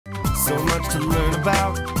so much to learn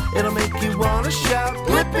about. It'll make you want to shout,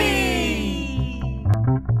 Blippi!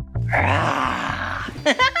 I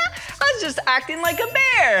was just acting like a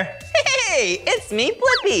bear. Hey, it's me,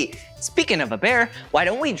 Blippi. Speaking of a bear, why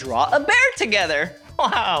don't we draw a bear together?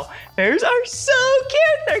 Wow, bears are so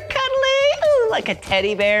cute. They're cuddly, ooh, like a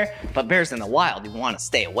teddy bear. But bears in the wild you want to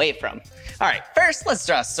stay away from. All right, first let's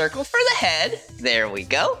draw a circle for the head. There we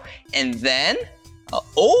go. And then an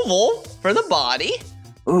oval for the body.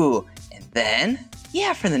 Ooh, and then,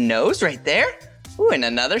 yeah, for the nose right there. Ooh, and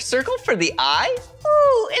another circle for the eye.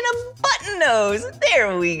 Ooh, and a button nose.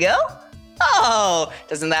 There we go. Oh,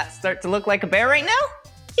 doesn't that start to look like a bear right now?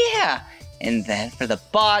 Yeah, and then for the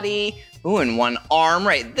body, ooh, and one arm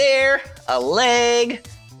right there, a leg,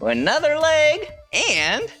 another leg,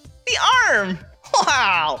 and the arm.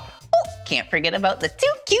 Wow. Oh, can't forget about the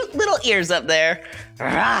two cute little ears up there.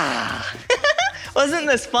 Rah. Wasn't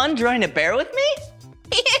this fun drawing a bear with me?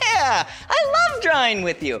 Yeah, I love drawing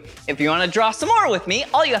with you. If you want to draw some more with me,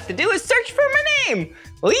 all you have to do is search for my name.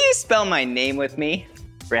 Will you spell my name with me?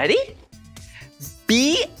 Ready?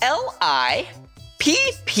 B-L-I-P-P-I,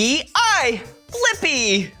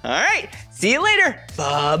 Blippi. All right, see you later.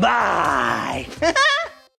 Bye-bye.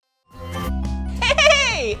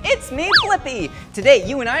 Hey, it's me, Blippi. Today,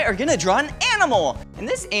 you and I are gonna draw an animal. And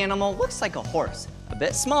this animal looks like a horse, a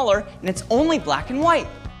bit smaller, and it's only black and white.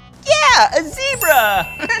 Yeah, a zebra.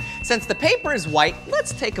 Since the paper is white,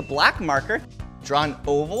 let's take a black marker, draw an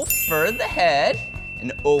oval for the head,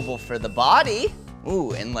 an oval for the body.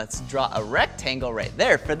 Ooh, and let's draw a rectangle right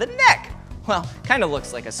there for the neck. Well, kind of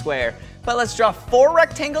looks like a square, but let's draw 4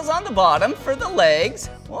 rectangles on the bottom for the legs.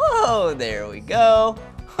 Whoa, there we go.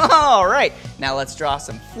 All right, now let's draw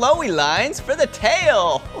some flowy lines for the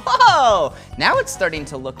tail. Whoa, now it's starting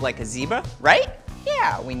to look like a zebra, right?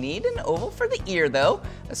 Yeah, we need an oval for the ear though,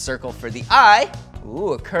 a circle for the eye,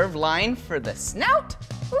 ooh, a curved line for the snout,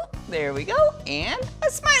 ooh, there we go, and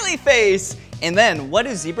a smiley face. And then what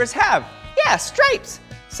do zebras have? Yeah, stripes.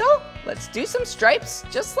 So let's do some stripes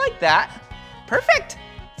just like that. Perfect.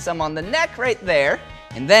 Some on the neck right there.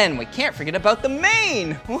 And then we can't forget about the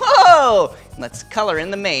mane. Whoa! Let's color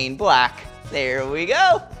in the mane black. There we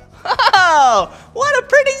go. Oh, what a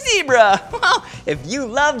pretty zebra. Well, if you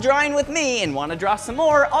love drawing with me and want to draw some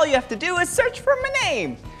more, all you have to do is search for my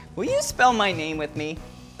name. Will you spell my name with me?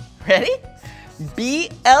 Ready?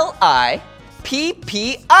 B-L-I-P-P-I,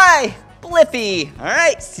 Blippi. All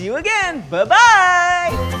right, see you again.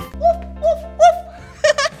 Bye-bye. Woof, woof, woof.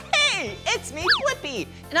 Hey, it's me, Blippi,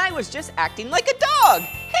 and I was just acting like a dog.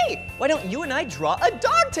 Hey, why don't you and I draw a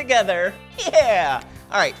dog together? Yeah.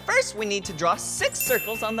 All right, first we need to draw 6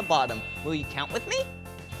 circles on the bottom. Will you count with me?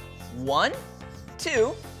 1,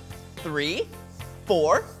 2, 3,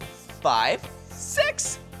 4, 5,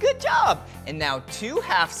 6. Good job. And now 2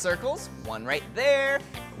 half circles, one right there.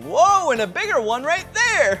 Whoa, and a bigger one right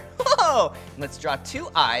there. Whoa, let's draw 2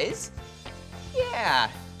 eyes. Yeah,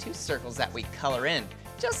 2 circles that we color in,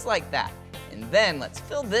 just like that. And then let's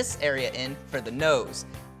fill this area in for the nose.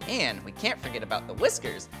 And we can't forget about the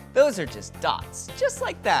whiskers. Those are just dots, just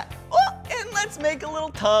like that. Oh, and let's make a little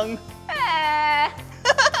tongue. Ah.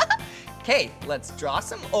 Okay, let's draw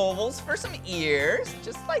some ovals for some ears,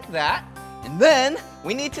 just like that. And then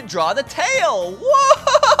we need to draw the tail.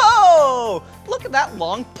 Whoa! Look at that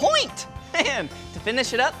long point. And to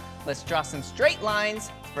finish it up, let's draw some straight lines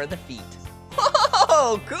for the feet.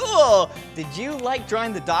 Whoa, cool. Did you like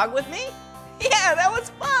drawing the dog with me? Yeah, that was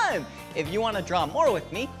fun. If you want to draw more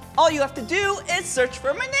with me, all you have to do is search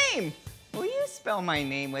for my name. Will you spell my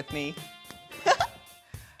name with me?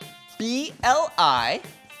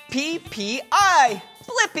 B-L-I-P-P-I,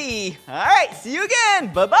 Blippi. All right, see you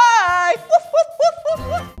again. Bye-bye. Woof, woof, woof, woof,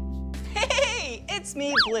 woof. Hey, it's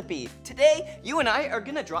me, Blippi. Today, you and I are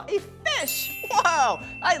gonna draw a fish. Wow,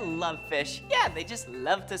 I love fish. Yeah, they just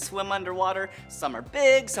love to swim underwater. Some are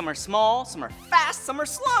big, some are small, some are fast, some are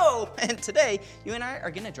slow. And today, you and I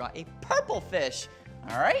are gonna draw a purple fish.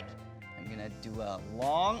 All right, I'm gonna do a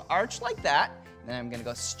long arch like that. Then I'm gonna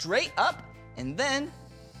go straight up and then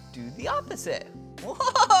do the opposite.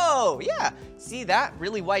 Whoa, yeah, see that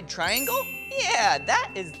really wide triangle? Yeah,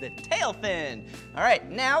 that is the tail fin. All right,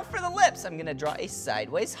 now for the lips, I'm gonna draw a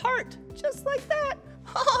sideways heart, just like that.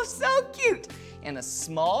 Oh, so cute. And a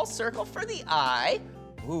small circle for the eye.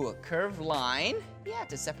 Ooh, a curved line. Yeah,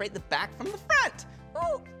 to separate the back from the front.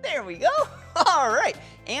 Oh, there we go. All right,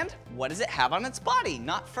 and what does it have on its body?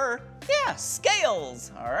 Not fur, yeah,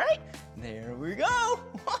 scales. All right, there we go.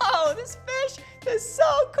 Whoa, this fish is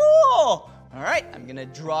so cool. All right, I'm gonna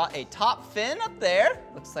draw a top fin up there.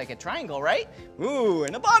 Looks like a triangle, right? Ooh,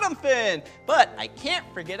 and a bottom fin. But I can't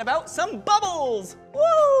forget about some bubbles. Woo,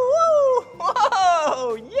 woo.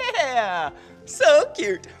 Yeah, so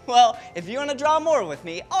cute. Well, if you want to draw more with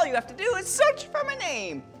me, all you have to do is search for my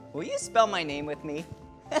name. Will you spell my name with me?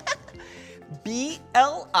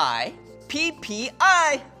 B-L-I-P-P-I,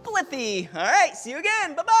 Blippi. All right, see you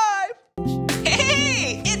again. Bye-bye.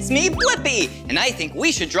 Hey, it's me, Blippi, and I think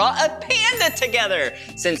we should draw a panda together.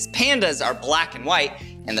 Since pandas are black and white,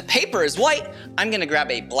 and the paper is white, I'm gonna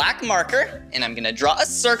grab a black marker, and I'm gonna draw a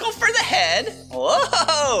circle for the head.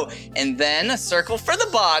 Whoa! And then a circle for the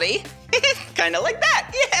body. Kind of like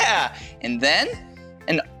that, yeah. And then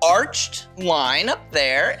an arched line up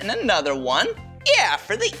there, and another one, yeah,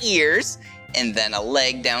 for the ears. And then a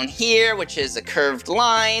leg down here, which is a curved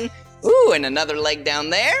line. Ooh, and another leg down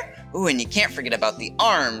there. Ooh, and you can't forget about the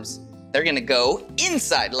arms. They're gonna go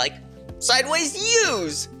inside, like sideways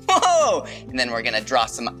U's. Whoa! And then we're gonna draw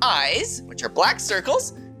some eyes, which are black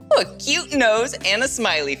circles. Ooh, a cute nose and a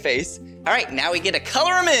smiley face. All right, now we get to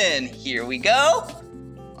color them in. Here we go.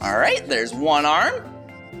 All right, there's one arm.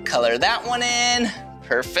 Color that one in.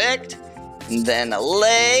 Perfect. And then a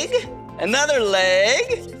leg, another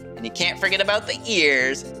leg. And you can't forget about the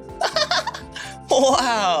ears.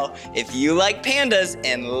 Wow, if you like pandas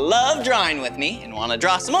and love drawing with me and want to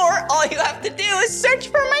draw some more, all you have to do is search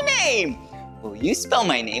for my name. Will you spell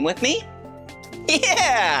my name with me?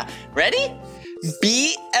 Yeah, ready?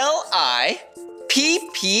 B-L-I-P-P-I,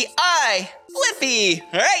 Blippi.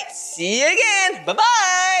 All right, see you again,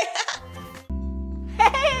 bye-bye.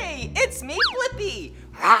 Hey, it's me, Blippi.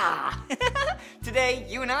 Today,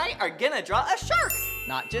 you and I are gonna draw a shark.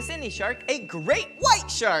 Not just any shark, a great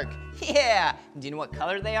white shark. Yeah, do you know what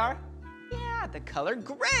color they are? Yeah, the color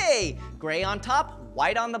gray. Gray on top,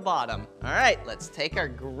 white on the bottom. All right, let's take our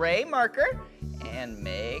gray marker and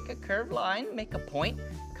make a curved line, make a point,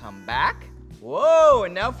 come back. Whoa,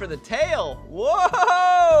 and now for the tail.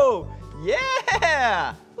 Whoa,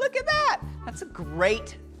 yeah, look at that. That's a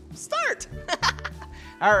great start.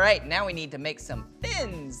 All right, now we need to make some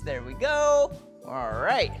fins. There we go. All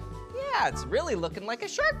right. Yeah, it's really looking like a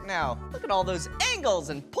shark now. Look at all those angles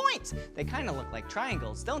and points. They kind of look like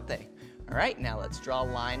triangles, don't they? All right, now let's draw a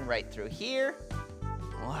line right through here.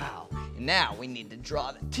 Wow, and now we need to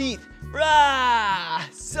draw the teeth. Rah!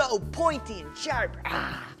 So pointy and sharp.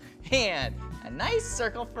 Ah! And a nice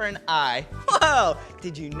circle for an eye. Whoa!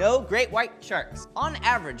 Did you know great white sharks, on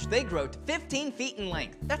average, they grow to 15 feet in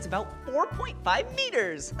length. That's about 4.5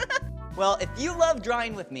 meters. Well, if you love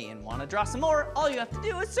drawing with me and want to draw some more, all you have to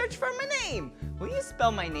do is search for my name. Will you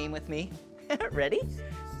spell my name with me? Ready?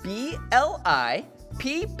 B-L-I-P-P-I,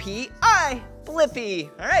 Blippi.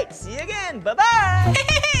 All right, see you again. Bye-bye.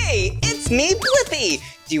 Hey, it's me, Blippi.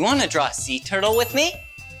 Do you want to draw a sea turtle with me?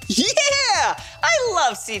 Yeah, I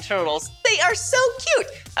love sea turtles. They are so cute.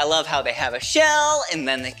 I love how they have a shell and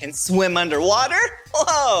then they can swim underwater.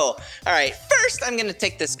 Whoa. All right, first I'm gonna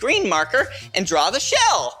take this green marker and draw the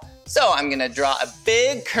shell. So I'm gonna draw a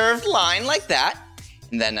big curved line like that,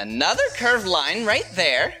 and then another curved line right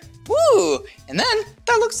there. Woo, and then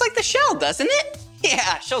that looks like the shell, doesn't it?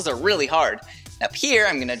 Yeah, shells are really hard. Up here,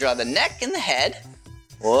 I'm gonna draw the neck and the head.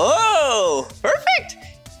 Whoa, perfect.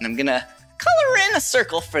 And I'm gonna color in a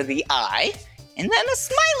circle for the eye, and then a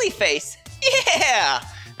smiley face. Yeah,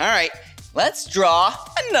 all right, let's draw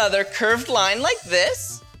another curved line like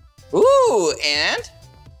this. Ooh, and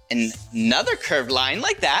another curved line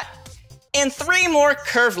like that. And 3 more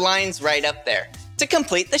curved lines right up there to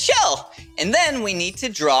complete the shell. And then we need to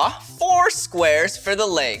draw 4 squares for the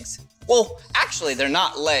legs. Well, actually, they're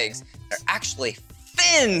not legs. They're actually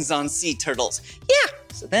fins on sea turtles. Yeah,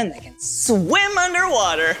 so then they can swim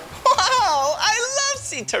underwater. Wow, I love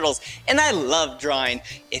sea turtles, and I love drawing.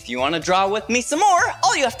 If you want to draw with me some more,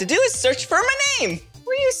 all you have to do is search for my name.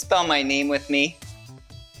 Will you spell my name with me?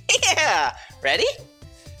 Yeah, ready?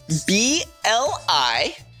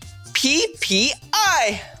 B-L-I-P-P-I,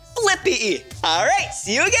 Blippi. All right,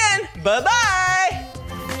 see you again. Bye-bye.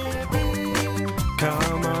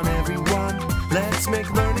 Come on, everyone, let's make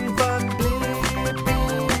learning fun. Blippi.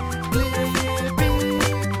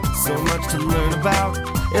 So much to learn about,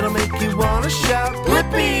 it'll make you want to shout,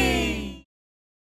 Blippi!